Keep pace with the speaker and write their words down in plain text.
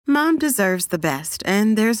Mom deserves the best,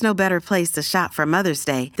 and there's no better place to shop for Mother's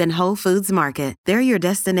Day than Whole Foods Market. They're your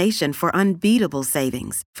destination for unbeatable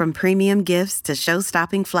savings, from premium gifts to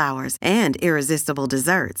show-stopping flowers and irresistible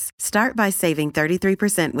desserts. Start by saving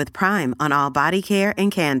 33% with Prime on all body care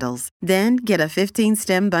and candles. Then get a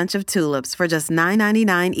 15-stem bunch of tulips for just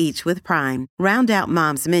 $9.99 each with Prime. Round out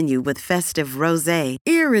Mom's menu with festive rosé,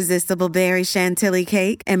 irresistible berry chantilly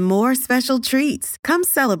cake, and more special treats. Come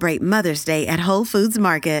celebrate Mother's Day at Whole Foods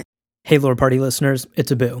Market. Hey, Lore Party listeners,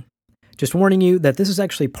 it's Abu. Just warning you that this is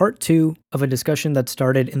actually part 2 of a discussion that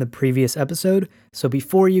started in the previous episode, so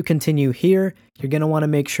before you continue here, you're going to want to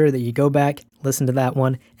make sure that you go back, listen to that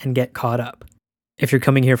one, and get caught up. If you're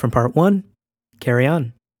coming here from part 1, carry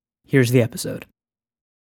on. Here's the episode.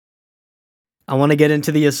 I want to get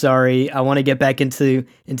into the Asari. I want to get back into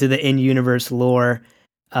the in-universe lore,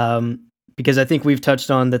 because I think we've touched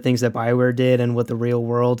on the things that BioWare did and what the real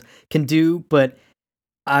world can do, but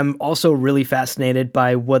I'm also really fascinated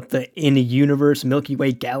by what the in-universe Milky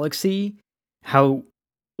Way galaxy, how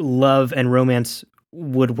love and romance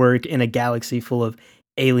would work in a galaxy full of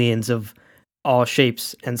aliens of all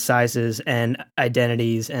shapes and sizes and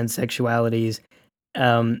identities and sexualities.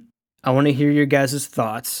 I want to hear your guys'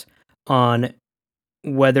 thoughts on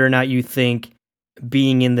whether or not you think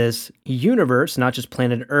being in this universe, not just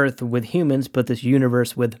planet Earth with humans, but this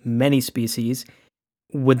universe with many species,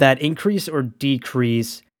 would that increase or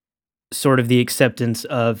decrease sort of the acceptance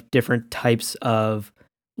of different types of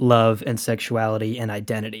love and sexuality and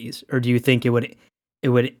identities? Or do you think it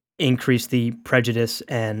would increase the prejudice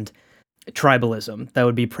and tribalism that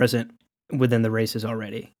would be present within the races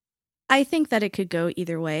already? I think that it could go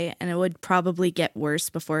either way, and it would probably get worse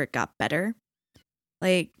before it got better.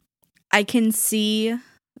 Like, I can see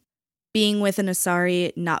being with an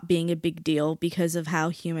Asari not being a big deal because of how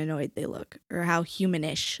humanoid they look, or how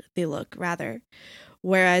humanish they look, rather.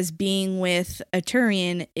 Whereas being with a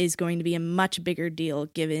Turian is going to be a much bigger deal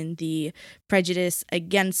given the prejudice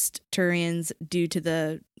against Turians due to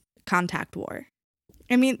the Contact War.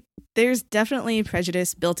 I mean, there's definitely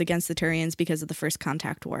prejudice built against the Turians because of the First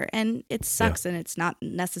Contact War, and it sucks, and it's not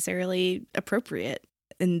necessarily appropriate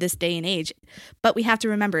in this day and age. But we have to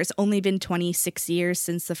remember, it's only been 26 years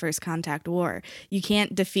since the First Contact War. You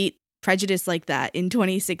can't defeat prejudice like that in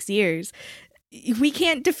 26 years. We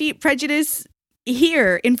can't defeat prejudice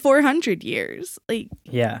here in 400 years.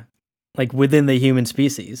 Yeah. Like within the human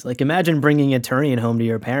species. Like imagine bringing a Turian home to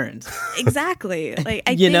your parents. Exactly. Like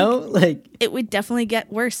I think it would definitely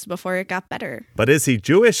get worse before it got better. But is he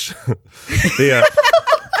Jewish?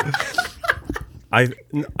 I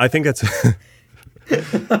think that's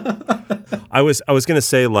I was going to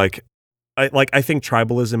say I think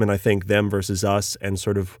tribalism and I think them versus us and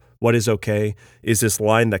sort of what is okay is this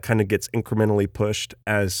line that kind of gets incrementally pushed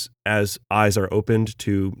as eyes are opened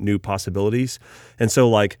to new possibilities. And so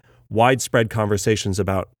like widespread conversations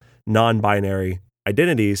about non-binary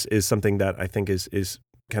identities is something that I think is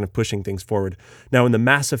kind of pushing things forward. Now in the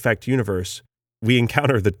Mass Effect universe, we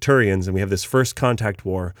encounter the Turians and we have this First Contact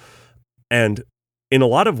War. And in a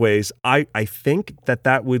lot of ways, I think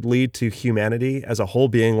that would lead to humanity as a whole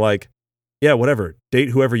being like, yeah, whatever, date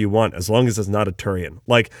whoever you want, as long as it's not a Turian.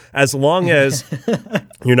 Like, as long as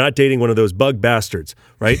you're not dating one of those bug bastards,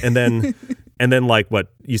 right? And then like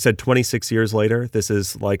what you said, 26 years later, this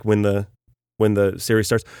is like when the series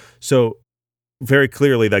starts. So very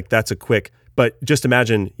clearly, like that's a quick. But just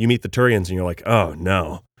imagine you meet the Turians and you're like, oh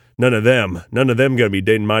no, none of them gonna be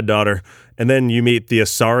dating my daughter. And then you meet the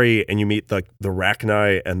Asari and you meet the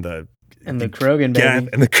Rachni and the Krogan baby.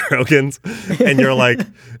 and the Krogans, and you're like,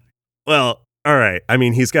 well, all right. I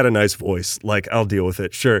mean, he's got a nice voice. Like, I'll deal with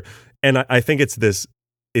it, sure. And I think it's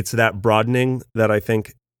that broadening that I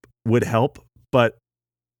think would help, but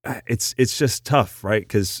it's just tough, right?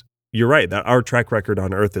 Because you're right that our track record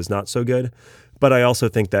on Earth is not so good. But I also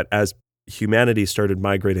think that as humanity started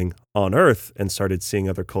migrating on Earth and started seeing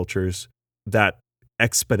other cultures, that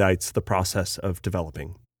expedites the process of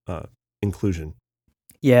developing inclusion.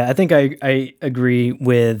 Yeah, I think I agree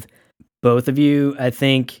with both of you. I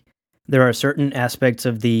think there are certain aspects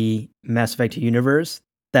of the Mass Effect universe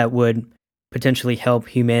that would potentially help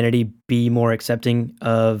humanity be more accepting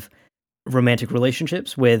of romantic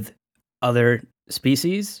relationships with other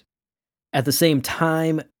species. At the same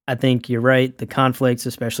time, I think you're right. The conflicts,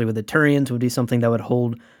 especially with the Turians, would be something that would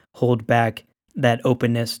hold back that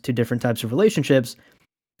openness to different types of relationships.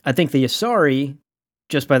 I think the Asari,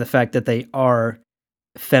 just by the fact that they are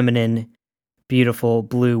feminine, beautiful,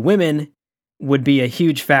 blue women, would be a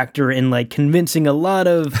huge factor in like convincing a lot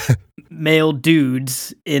of male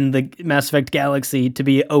dudes in the Mass Effect galaxy to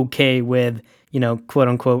be okay with quote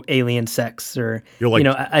unquote alien sex, or You're like,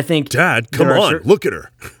 I think Dad, come on, look at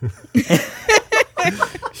her.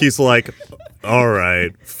 He's like, all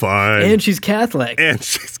right, fine. And she's Catholic.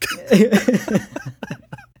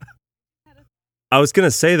 I was going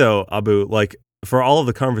to say, though, Abu, like, for all of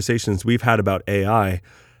the conversations we've had about AI,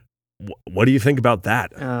 what do you think about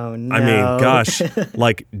that? Oh, no. I mean, gosh,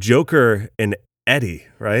 like Joker and Eddie,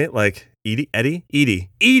 right? Like Edie,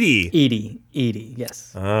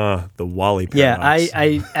 yes. The Wally paradox. Yeah,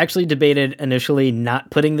 I actually debated initially not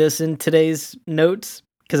putting this in today's notes,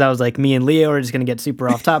 because I was like, me and Leo are just going to get super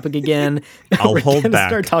off topic again. I'll hold back.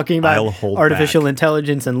 Start talking about artificial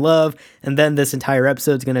intelligence and love, and then this entire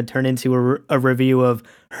episode is going to turn into a review of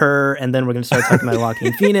her, and then we're going to start talking about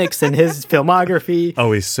Joaquin Phoenix and his filmography.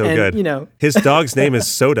 Oh, he's so good. His dog's name is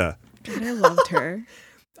Soda. God, I loved her.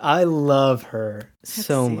 I love her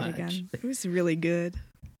so much. It was really good.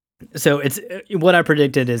 So it's what I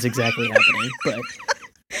predicted is exactly happening, but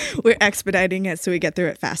we're expediting it so we get through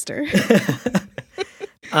it faster.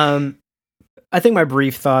 I think my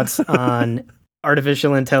brief thoughts on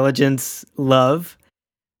artificial intelligence love,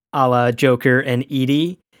 a la Joker and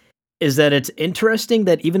Edie, is that it's interesting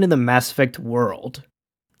that even in the Mass Effect world,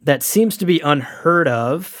 that seems to be unheard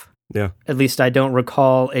of. Yeah. At least I don't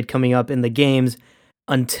recall it coming up in the games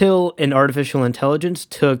until an artificial intelligence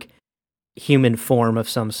took human form of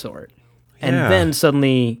some sort. And then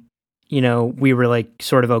suddenly, we were like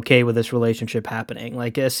sort of okay with this relationship happening.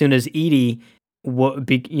 Like as soon as Edie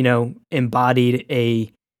embodied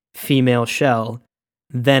a female shell,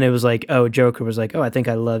 then it was like, oh, Joker was like, oh, I think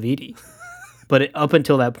I love Edie. But up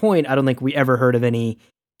until that point, I don't think we ever heard of any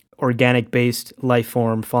organic-based life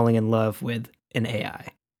form falling in love with an AI.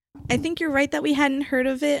 I think you're right that we hadn't heard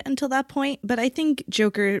of it until that point, but I think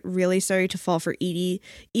Joker really started to fall for Edie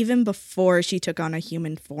even before she took on a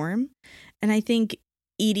human form. And I think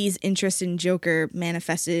Edie's interest in Joker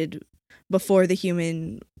manifested before the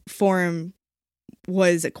human form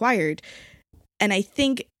was acquired. And I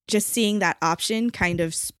think just seeing that option kind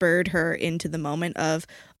of spurred her into the moment of,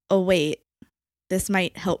 oh, wait, this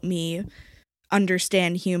might help me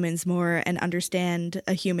understand humans more and understand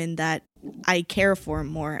a human that I care for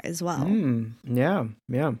more as well. Yeah.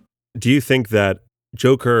 Do you think that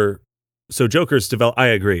Joker's developed? I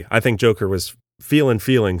agree. I think Joker was feeling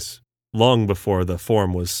feelings long before the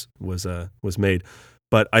form was made.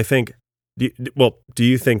 But I think, do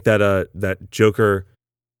you think that that Joker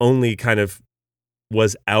only kind of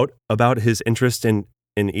was out about his interest in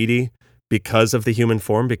Edie because of the human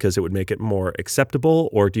form, because it would make it more acceptable?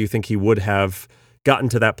 Or do you think he would have gotten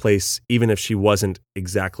to that place even if she wasn't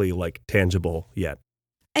exactly like tangible yet?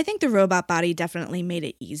 I think the robot body definitely made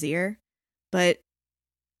it easier, but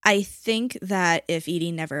I think that if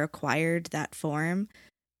Edie never acquired that form,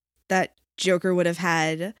 that Joker would have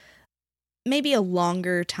had maybe a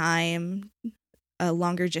longer time, a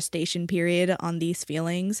longer gestation period on these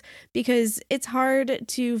feelings, because it's hard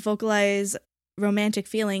to vocalize romantic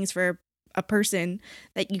feelings for a person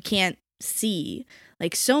that you can't see.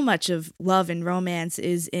 Like, so much of love and romance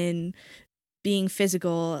is in being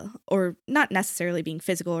physical, or not necessarily being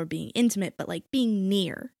physical or being intimate, but like being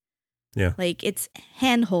near. Yeah. Like, it's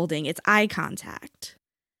hand holding, it's eye contact.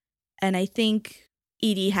 And I think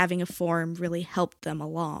Edie having a form really helped them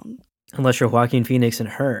along. Unless you're Joaquin Phoenix and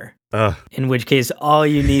her. In which case, all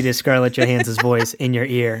you need is Scarlett Johansson's voice in your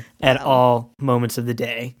ear at all moments of the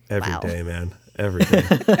day. Every day, man. Every day.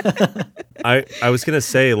 I was going to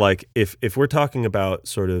say, like, if we're talking about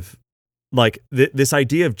sort of like this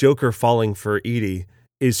idea of Joker falling for Edie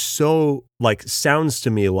is so like, sounds to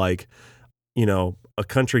me like, a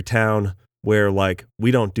country town where like,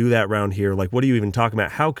 we don't do that around here. Like, what are you even talking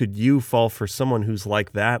about? How could you fall for someone who's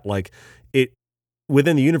like that? Like, it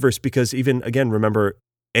within the universe, because even again, remember,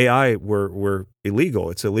 AI were illegal.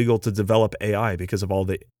 It's illegal to develop AI because of all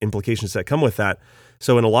the implications that come with that.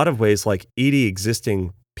 So in a lot of ways, like Edie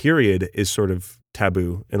existing period is sort of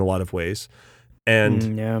taboo in a lot of ways.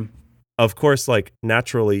 And of course, like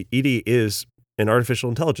naturally, Edie is an artificial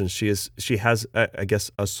intelligence. She has I guess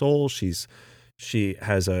a soul. She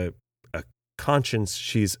has a conscience.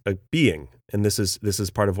 She's a being. And this is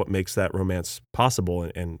part of what makes that romance possible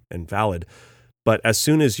and valid. But as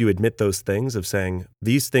soon as you admit those things of saying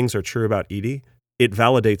these things are true about Edie, it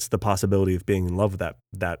validates the possibility of being in love with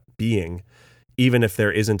that being, even if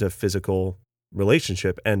there isn't a physical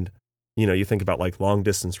relationship. And, you think about like long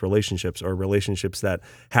distance relationships or relationships that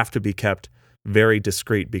have to be kept very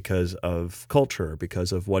discreet because of culture,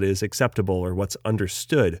 because of what is acceptable or what's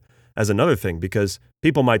understood as another thing, because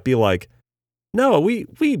people might be like, no, we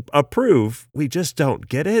approve. We just don't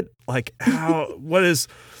get it. Like, how,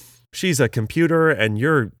 she's a computer and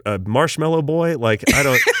you're a marshmallow boy. Like, I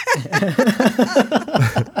don't.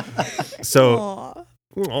 So,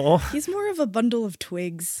 Aw. He's more of a bundle of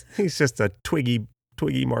twigs. He's just a twiggy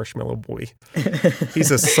marshmallow boy.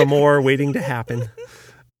 He's a s'more waiting to happen.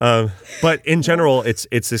 But in general, it's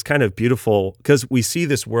this kind of beautiful, because we see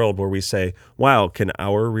this world where we say, wow, can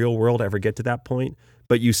our real world ever get to that point?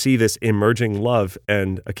 But you see this emerging love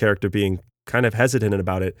and a character being kind of hesitant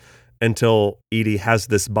about it until Edie has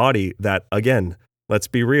this body that, again, let's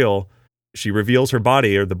be real, she reveals her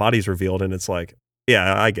body, or the body's revealed, and it's like,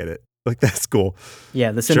 yeah, I get it. Like, that's cool.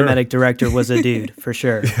 Yeah, the cinematic director was a dude, for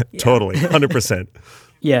sure. Yeah. Totally, 100%.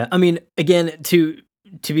 Yeah, I mean, again, to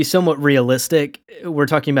be somewhat realistic, we're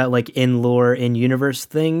talking about like in lore, in universe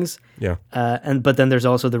things. Yeah. But then there's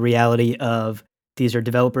also the reality of these are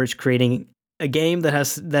developers creating a game that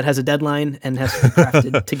has a deadline and has to be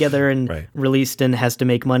crafted together and released and has to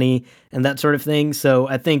make money and that sort of thing. So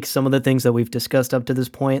I think some of the things that we've discussed up to this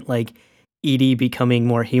point, like Edie becoming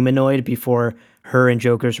more humanoid before her and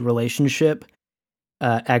Joker's relationship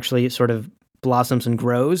actually sort of blossoms and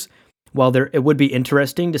grows. While it would be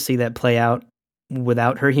interesting to see that play out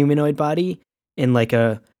without her humanoid body in like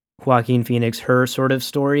a Joaquin Phoenix, her sort of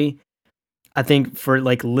story, I think for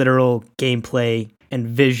like literal gameplay and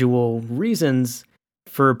visual reasons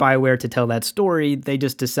for BioWare to tell that story, they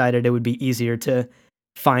just decided it would be easier to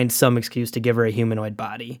find some excuse to give her a humanoid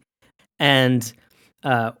body. And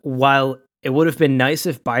while it would have been nice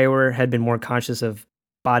if BioWare had been more conscious of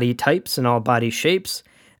body types and all body shapes,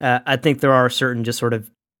 I think there are certain just sort of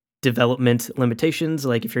development limitations.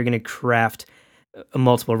 Like if you're going to craft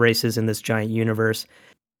multiple races in this giant universe,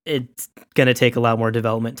 it's going to take a lot more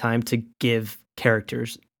development time to give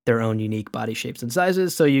characters their own unique body shapes and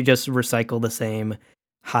sizes. So you just recycle the same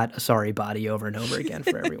hot Asari body over and over again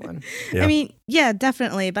for everyone. Yeah. I mean, yeah,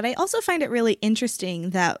 definitely. But I also find it really interesting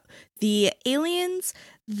that the aliens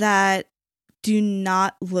that do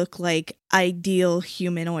not look like ideal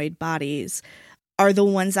humanoid bodies are the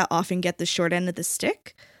ones that often get the short end of the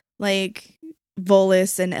stick, like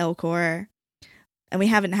Volus and Elcor. And we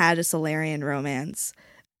haven't had a Solarian romance.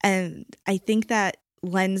 And I think that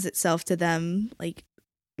lends itself to them like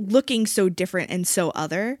looking so different and so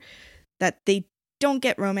other that they don't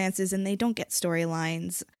get romances and they don't get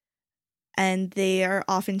storylines. And they are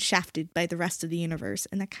often shafted by the rest of the universe.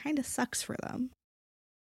 And that kind of sucks for them.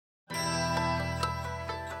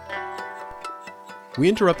 We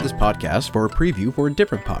interrupt this podcast for a preview for a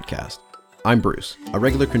different podcast. I'm Bruce, a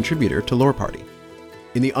regular contributor to Lore Party.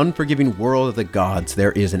 In the unforgiving world of the gods,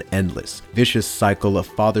 there is an endless, vicious cycle of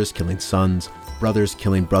fathers killing sons, brothers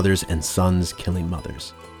killing brothers, and sons killing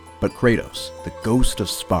mothers. But Kratos, the ghost of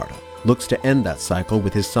Sparta, looks to end that cycle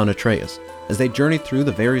with his son Atreus, as they journey through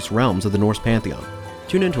the various realms of the Norse pantheon.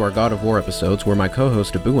 Tune into our God of War episodes where my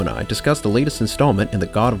co-host Abu and I discuss the latest installment in the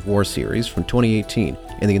God of War series from 2018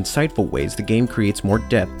 and the insightful ways the game creates more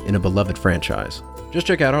depth in a beloved franchise. Just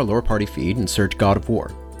check out our Lore Party feed and search God of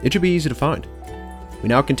War. It should be easy to find. We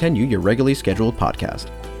now continue your regularly scheduled podcast.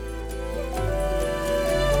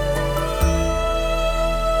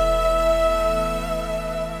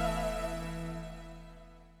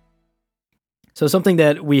 So something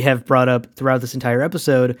that we have brought up throughout this entire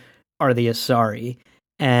episode are the Asari,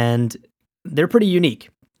 and they're pretty unique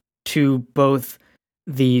to both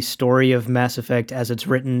the story of Mass Effect as it's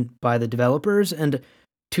written by the developers and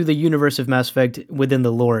to the universe of Mass Effect within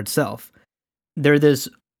the lore itself. They're this,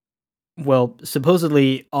 well,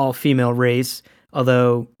 supposedly all-female race,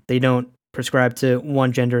 although they don't prescribe to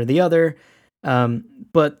one gender or the other,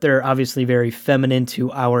 but they're obviously very feminine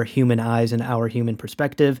to our human eyes and our human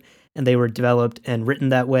perspective, and they were developed and written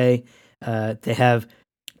that way. They have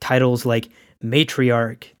titles like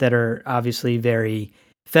matriarch that are obviously very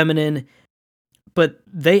feminine, but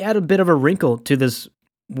they add a bit of a wrinkle to this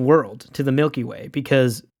world, to the Milky Way,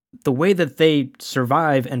 because the way that they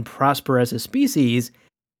survive and prosper as a species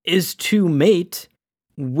is to mate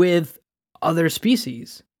with other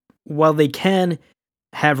species. While they can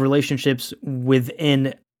have relationships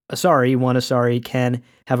within Asari, one Asari can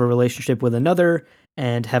have a relationship with another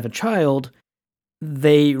and have a child,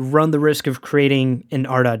 they run the risk of creating an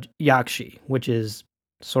Ardad Yakshi, which is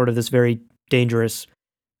sort of this very dangerous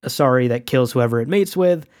Asari that kills whoever it mates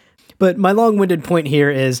with. But my long-winded point here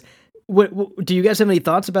is, do you guys have any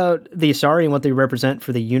thoughts about the Asari and what they represent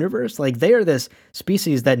for the universe? Like, they are this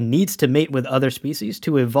species that needs to mate with other species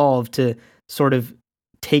to evolve, to sort of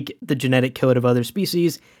take the genetic code of other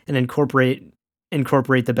species and incorporate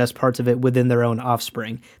the best parts of it within their own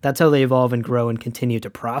offspring. That's how they evolve and grow and continue to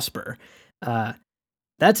prosper.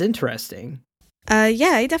 That's interesting.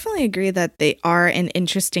 Yeah, I definitely agree that they are an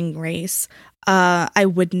interesting race. I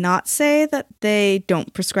would not say that they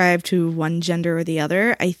don't prescribe to one gender or the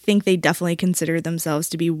other. I think they definitely consider themselves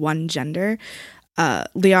to be one gender.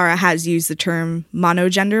 Liara has used the term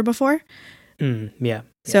monogender before. Yeah.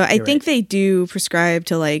 So I you're think right. they do prescribe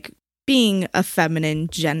to like being a feminine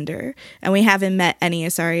gender. And we haven't met any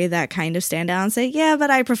Asari that kind of stand out and say, yeah,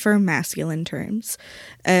 but I prefer masculine terms.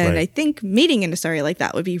 And Right. I think meeting an Asari like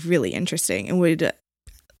that would be really interesting and would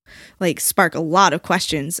like spark a lot of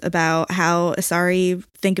questions about how Asari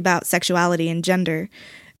think about sexuality and gender.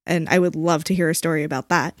 And I would love to hear a story about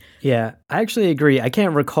that. Yeah, I actually agree. I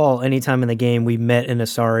can't recall any time in the game we met an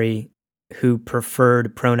Asari who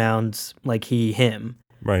preferred pronouns like he, him.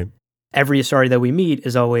 Right. Every Asari that we meet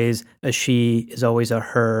is always a she, is always a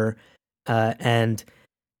her, and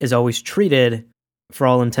is always treated, for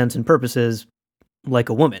all intents and purposes, like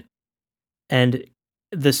a woman. And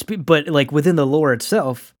but like within the lore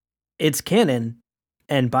itself, it's canon,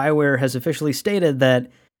 and BioWare has officially stated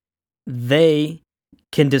that they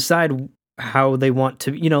can decide how they want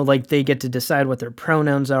to, like they get to decide what their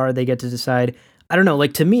pronouns are. They get to decide. I don't know.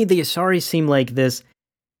 Like to me, the Asari seem like this,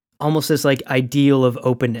 almost this like ideal of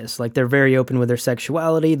openness. Like they're very open with their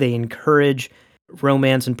sexuality. They encourage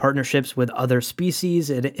romance and partnerships with other species.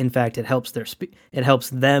 In fact, it helps it helps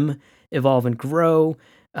them evolve and grow.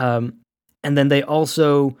 And then they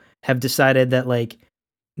also have decided that like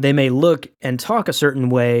they may look and talk a certain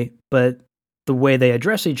way, but the way they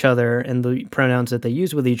address each other and the pronouns that they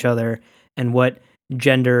use with each other and what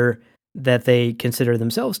gender that they consider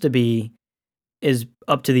themselves to be is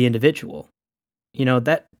up to the individual.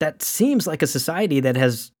 That seems like a society that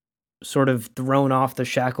has sort of thrown off the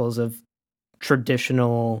shackles of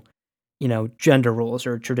traditional, gender roles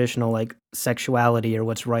or traditional like sexuality or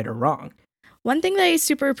what's right or wrong. One thing that I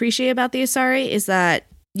super appreciate about the Asari is that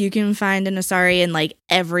you can find an Asari in like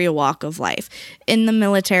every walk of life, in the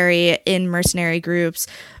military, in mercenary groups,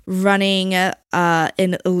 running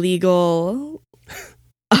an illegal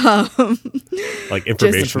Like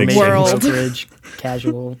information exchange. world. Brokerage,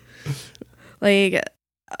 casual. Like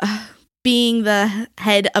being the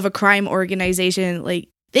head of a crime organization. Like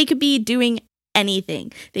they could be doing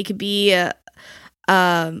anything. They could be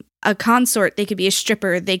a consort, they could be a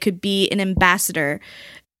stripper, they could be an ambassador.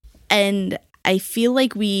 And I feel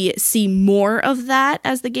like we see more of that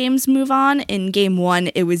as the games move on. In game 1,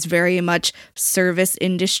 it was very much service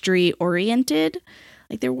industry oriented.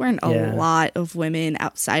 Like there weren't a lot of women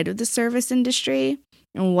outside of the service industry.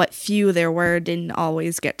 And what few there were didn't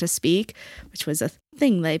always get to speak, which was a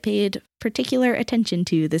thing they paid particular attention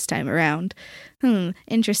to this time around.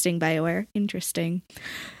 Interesting, BioWare. Interesting.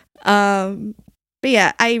 But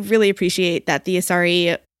yeah, I really appreciate that the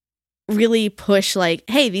Asari really push like,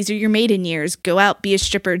 hey, these are your maiden years. Go out, be a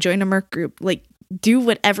stripper, join a merc group. Like, do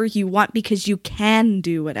whatever you want because you can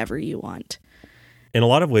do whatever you want. In a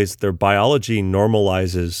lot of ways, their biology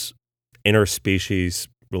normalizes interspecies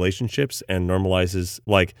relationships and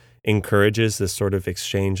encourages this sort of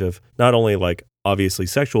exchange of not only like obviously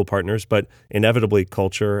sexual partners, but inevitably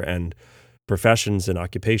culture and professions and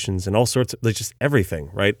occupations and all sorts of like just everything,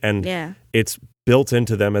 right? And it's built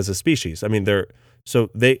into them as a species. I mean,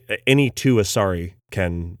 any two Asari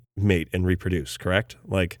can mate and reproduce, correct?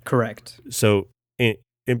 Correct. So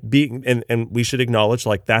and we should acknowledge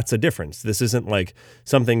like that's a difference. This isn't like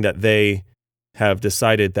something that they have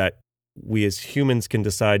decided that we as humans can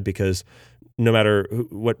decide, because no matter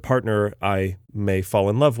what partner I may fall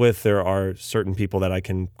in love with, there are certain people that I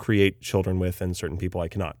can create children with and certain people I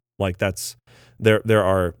cannot. Like there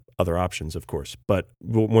are other options, of course. But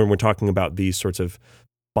when we're talking about these sorts of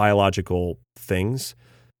biological things,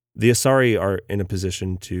 the Asari are in a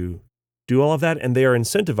position to do all of that, and they are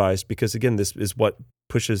incentivized because, again, this is what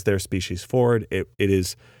pushes their species forward. It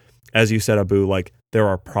is, as you said, Abu, like there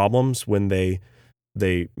are problems when they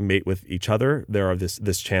mate with each other. There are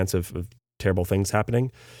this chance of terrible things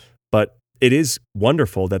happening. But it is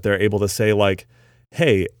wonderful that they're able to say like,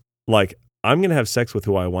 hey, like I'm going to have sex with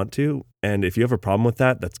who I want to. And if you have a problem with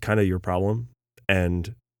that, that's kind of your problem.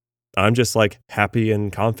 And I'm just like happy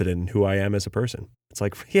and confident in who I am as a person. It's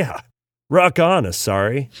like, yeah, rock on,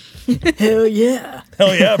 Asari. Hell yeah.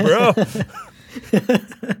 Hell yeah, bro.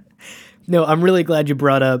 No, I'm really glad you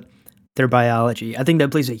brought up their biology. I think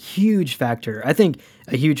that plays a huge factor. I think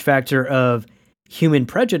a huge factor of human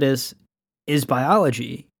prejudice is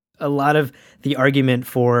biology. A lot of the argument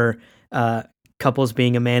for couples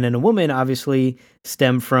being a man and a woman obviously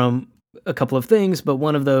stem from a couple of things, but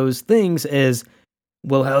one of those things is,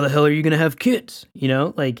 well, how the hell are you going to have kids?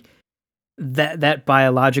 Like that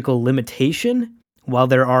biological limitation, while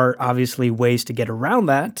there are obviously ways to get around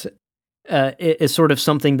that, is sort of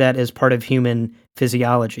something that is part of human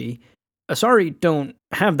physiology. Asari don't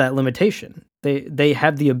have that limitation. They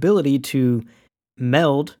have the ability to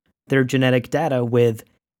meld their genetic data with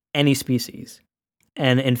any species.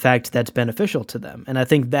 And in fact, that's beneficial to them. And I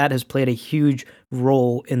think that has played a huge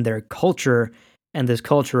role in their culture and this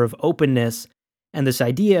culture of openness and this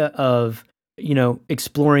idea of,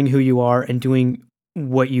 exploring who you are and doing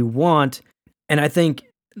what you want. And I think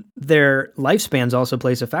their lifespans also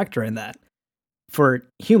plays a factor in that. For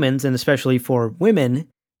humans, and especially for women,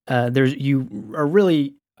 you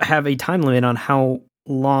really have a time limit on how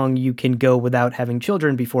long you can go without having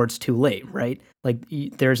children before it's too late, right? Like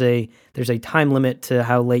there's a time limit to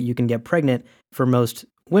how late you can get pregnant for most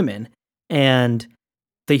women, and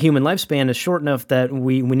the human lifespan is short enough that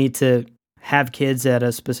we need to have kids at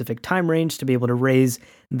a specific time range to be able to raise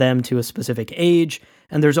them to a specific age,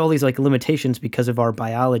 and there's all these like limitations because of our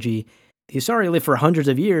biology. The Asari live for hundreds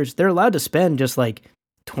of years. They're allowed to spend just like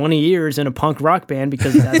 20 years in a punk rock band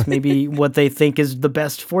because that's maybe what they think is the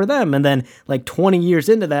best for them. And then like 20 years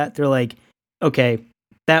into that, they're like, okay,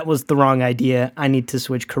 that was the wrong idea. I need to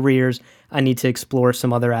switch careers. I need to explore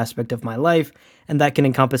some other aspect of my life. And that can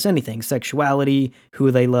encompass anything: sexuality,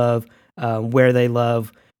 who they love, where they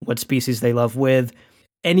love, what species they love with.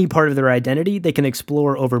 Any part of their identity they can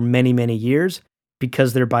explore over many, many years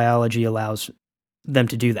because their biology allows them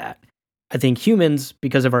to do that. I think humans,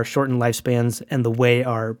 because of our shortened lifespans and the way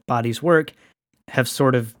our bodies work, have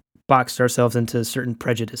sort of boxed ourselves into certain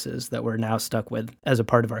prejudices that we're now stuck with as a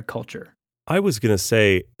part of our culture. I was going to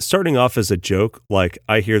say, starting off as a joke, like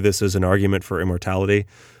I hear this as an argument for immortality,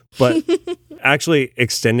 but actually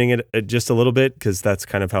extending it just a little bit, because that's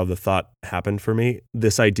kind of how the thought happened for me.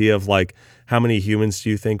 This idea of like, how many humans do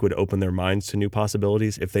you think would open their minds to new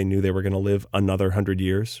possibilities if they knew they were going to live another 100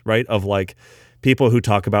 years, right? Of like people who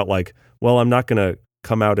talk about like, well, I'm not going to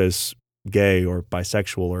come out as gay or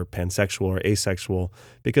bisexual or pansexual or asexual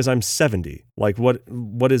because I'm 70. Like,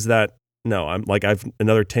 what is that? No, I'm like, I've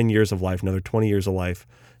another 10 years of life, another 20 years of life.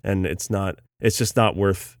 And it's just not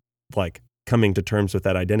worth like coming to terms with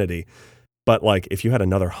that identity. But like, if you had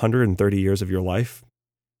another 130 years of your life,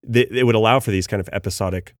 it would allow for these kind of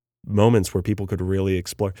episodic moments where people could really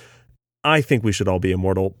explore. I think we should all be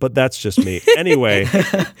immortal, but that's just me. Anyway,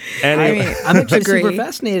 I'm actually super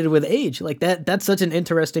fascinated with age. Like that's such an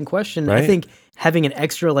interesting question. Right? I think having an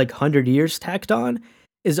extra like 100 years tacked on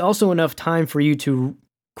is also enough time for you to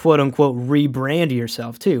quote unquote rebrand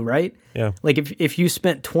yourself too, right? Yeah. Like if you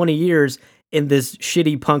spent 20 years in this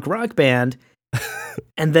shitty punk rock band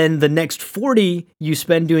and then the next 40 you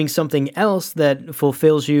spend doing something else that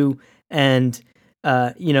fulfills you and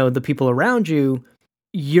the people around you,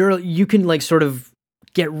 you can like sort of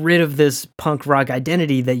get rid of this punk rock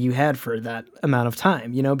identity that you had for that amount of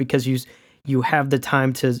time, because you have the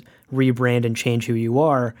time to rebrand and change who you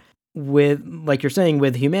are. With, like you're saying,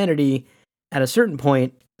 with humanity, at a certain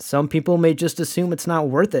point, some people may just assume it's not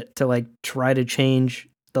worth it to like try to change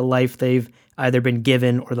the life they've either been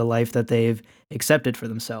given or the life that they've accepted for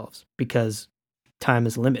themselves because time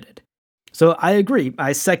is limited. So I agree.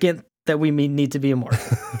 I second that we need to be immortal.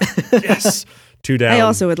 Yes. 2 down. I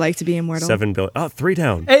also would like to be immortal. 7 billion. Oh, 3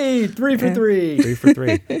 down. Hey, 3 for 3. 3 for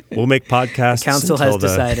 3. We'll make podcasts. The council has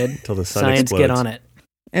decided. Until the sun Science explodes. Get on it.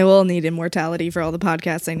 I will need immortality for all the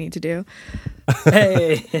podcasts I need to do.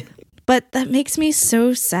 Hey. But that makes me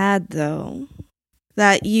so sad, though,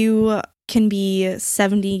 that you can be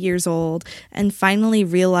 70 years old and finally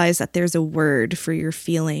realize that there's a word for your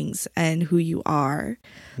feelings and who you are.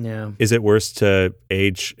 Yeah. Is it worse to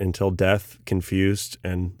age until death, confused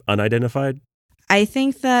and unidentified? I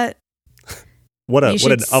think that what an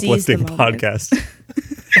uplifting podcast.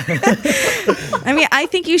 I mean, I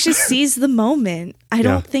think you should seize the moment. I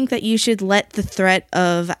don't think that you should let the threat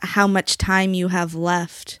of how much time you have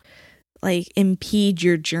left like impede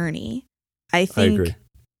your journey. I think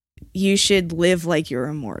you should live like you're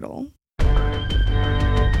immortal.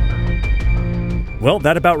 Well,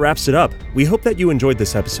 that about wraps it up. We hope that you enjoyed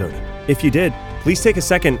this episode. If you did, please take a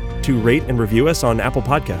second to rate and review us on Apple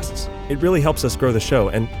Podcasts. It really helps us grow the show,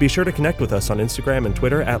 and be sure to connect with us on Instagram and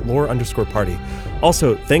Twitter at lore_party.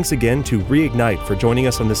 Also, thanks again to Reignite for joining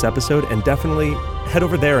us on this episode, and definitely head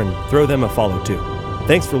over there and throw them a follow too.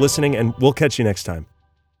 Thanks for listening, and we'll catch you next time.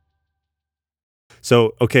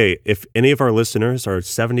 So, okay, if any of our listeners are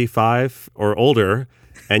 75 or older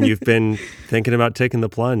and you've been thinking about taking the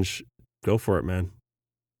plunge, go for it, man.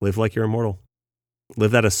 Live like you're immortal.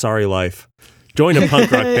 Live that Asari life. Join a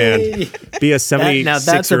punk rock band. Be a 76-year-old Now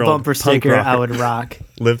that's a bumper sticker I would rock.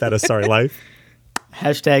 Live that Asari life. #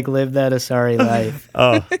 live that Asari life.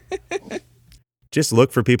 Oh. Just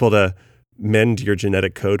look for people to mend your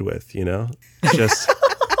genetic code with, you know? Just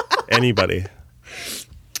anybody.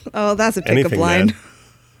 Oh, that's a pickup Anything, line. man.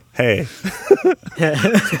 Hey.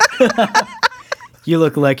 You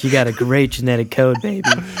look like you got a great genetic code, baby.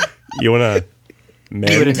 You want to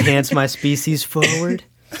You would mend? enhance my species forward.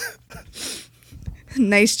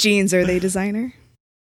 Nice jeans, are they, designer?